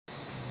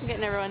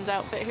Getting everyone's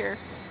outfit here.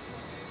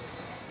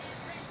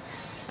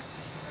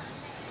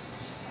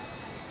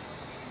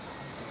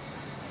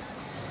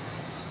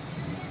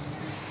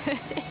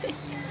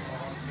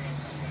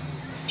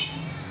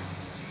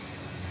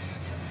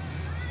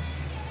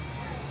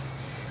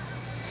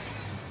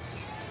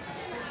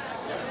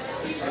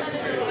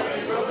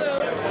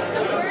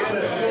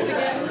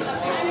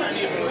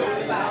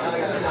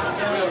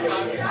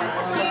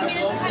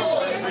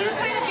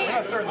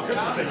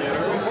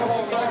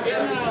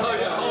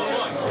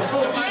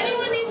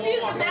 Anyone needs to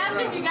use the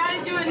bathroom, you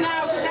gotta do it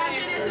now, because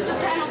after this it's a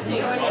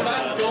penalty.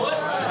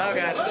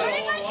 Okay.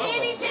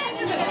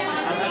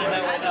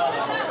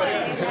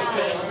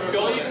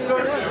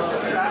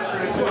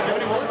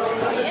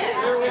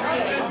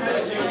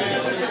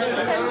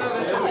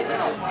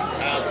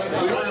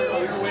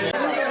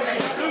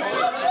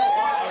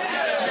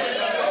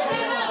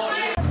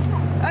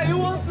 Hey, who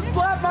wants to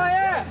slap my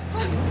ass?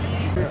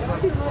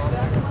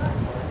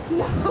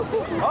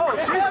 Oh,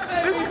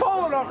 she's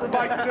pulling off her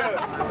bike too.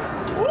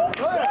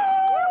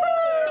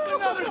 There's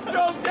another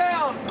stroke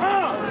down.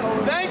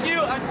 Thank you.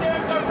 I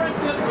cherish our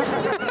friendship.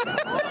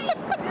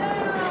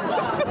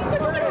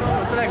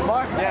 What's the next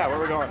bar? Yeah, where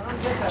are we going?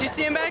 Did you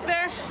see him back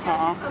there?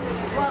 Uh-huh.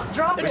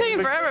 They're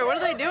taking forever. What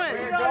are they doing?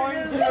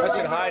 I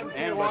should hide and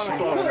ambush him.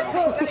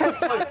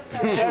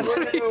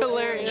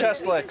 Hilarious.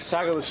 Chest licks.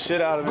 Tackle the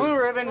shit out of him. Blue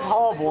ribbon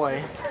tall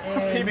boy.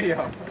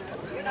 PBO.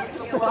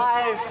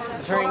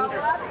 5 drinks,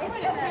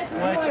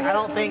 which I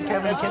don't think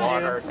Kevin can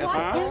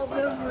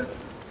do.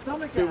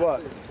 Do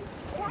what?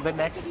 The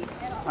next.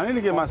 I need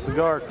to get my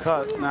cigar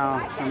cut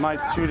now. I might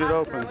shoot it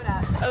open.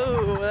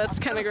 Oh, that's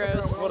kind of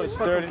gross. What is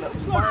dirty?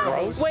 It's not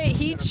gross. Wait,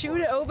 he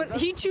chewed it open?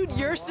 He chewed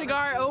your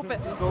cigar open.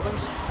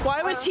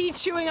 Why was he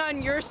chewing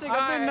on your cigar?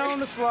 I've been known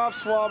to slop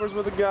swabbers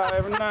with a guy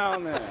every now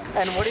and then.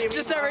 And what do you mean?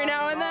 Just every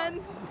now and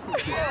then?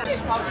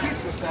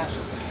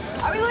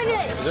 Are we going to?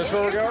 Is this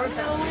where we're going?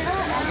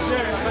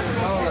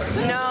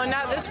 No,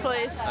 not this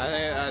place. I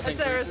That's think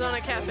the Arizona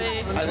Cafe.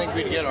 I think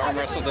we'd get arm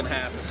wrestled in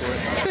half if we're.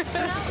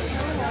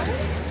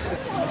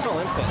 Smell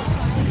incense.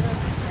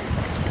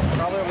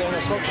 Probably over in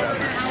the smoke shop.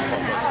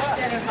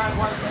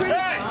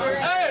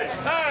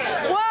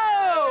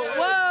 Whoa!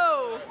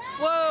 Whoa!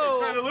 Whoa!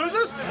 Trying to lose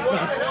us?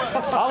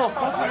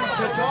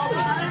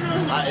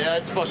 Yeah,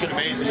 it's fucking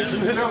amazing.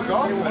 Isn't it?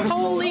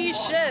 Holy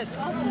shit!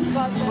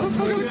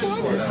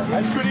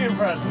 That's pretty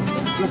impressive.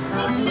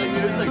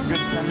 There's like good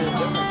 10-minute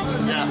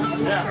difference. Yeah.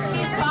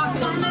 He's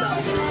talking to himself.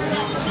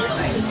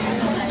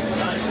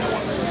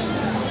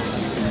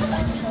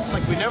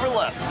 Like we never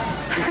left.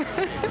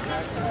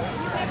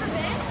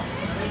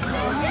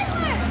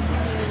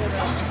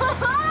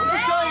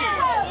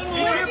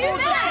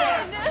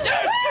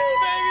 There's two,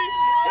 baby!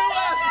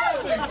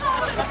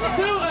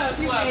 Two ass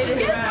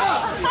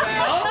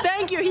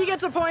Thank you, he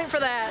gets a point for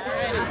that.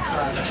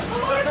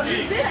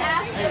 You did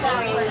ask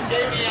about it.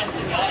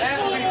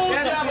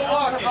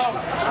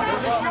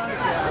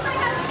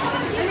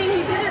 I mean,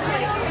 he did it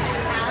like...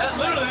 That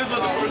literally is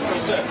what the first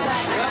girl said.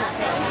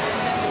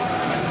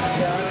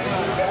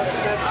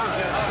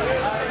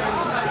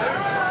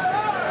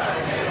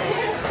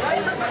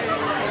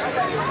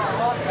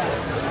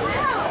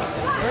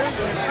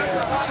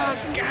 Oh,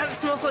 God, it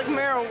smells like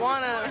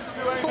marijuana.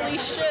 Holy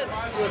shit.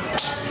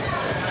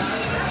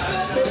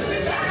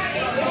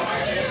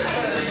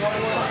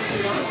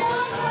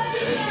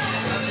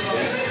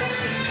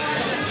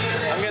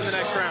 I'm getting the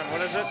next round.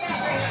 What is it?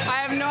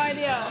 I have no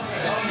idea.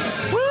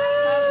 Woo!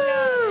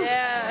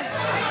 Yeah.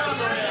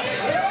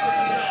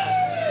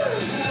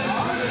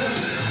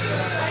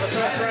 What's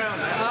the next round?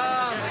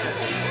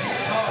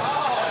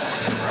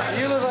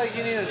 You look like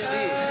you need a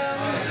seat.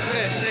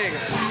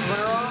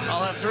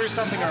 I'll have 3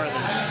 something or other.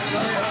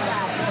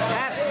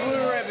 At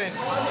Blue ribbon.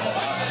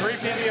 3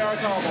 PBR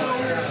call boys.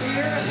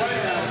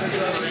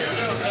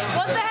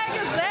 What the heck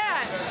is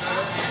that?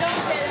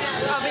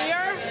 A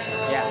beer?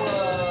 Yeah.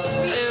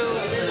 Ew.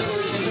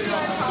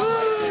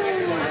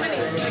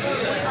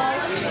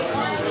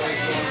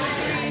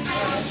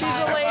 She's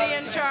the lady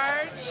in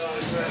charge.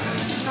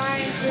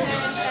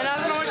 And I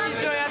don't know what she's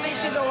doing. I think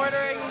she's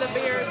ordering the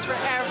beers for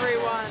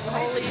everyone.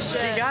 Holy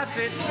shit. She got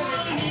it.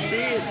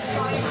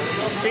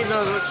 She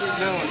knows what she's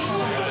doing.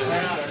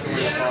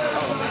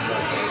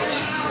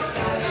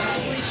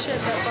 Holy shit,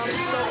 that bump's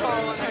still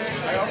following her.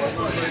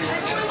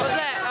 What's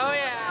that? Oh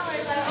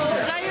yeah.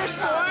 Is that your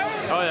score?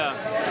 Oh yeah.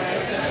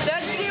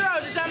 That's 0.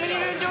 Does that mean you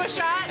didn't do a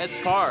shot? It's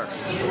par.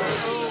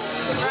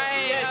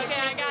 Right,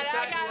 okay, I got it.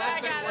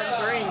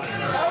 Drink.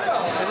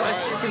 Unless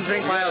you can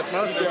drink by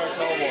osmosis.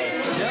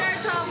 You're a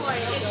tall boy.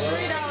 It's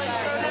 $3.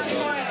 Throw them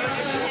more.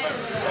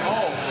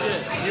 Oh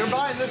shit! You're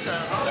buying this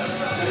round.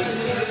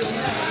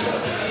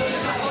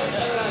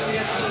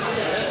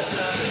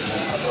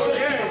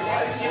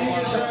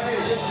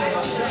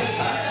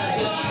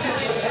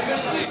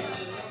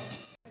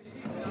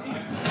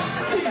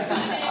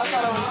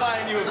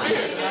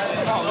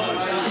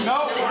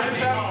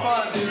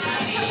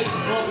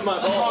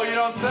 Oh, you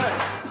don't say.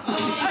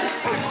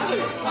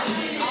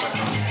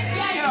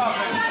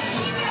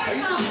 Are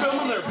you just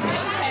filming their butt?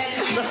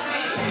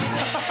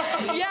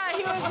 Yeah,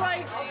 he was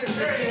like,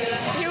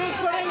 he was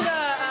putting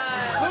the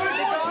golf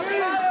ball up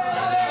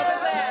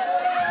his ass.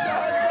 I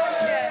was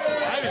filming it.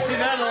 I haven't seen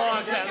that in a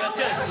long time. That's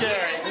kind of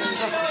scary.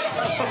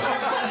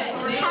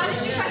 How did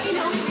you fucking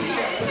know?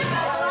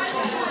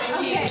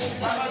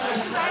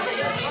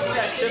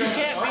 You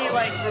can't be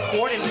like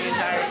recording the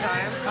entire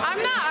time.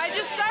 I'm not, I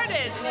just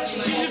started.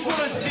 She just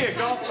wanted to see a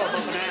golf club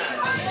up an ass.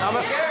 I'm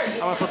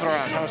gonna flip it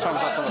around. How much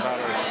time's left on the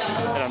battery?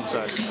 And I'm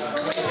set.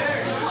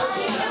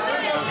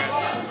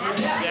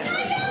 Yeah.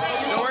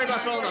 Don't worry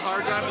about filling the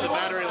hard drive, but the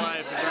battery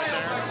life is right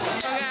there.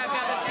 Okay, I've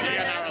got You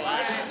got an hour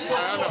left.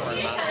 I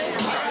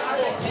don't know.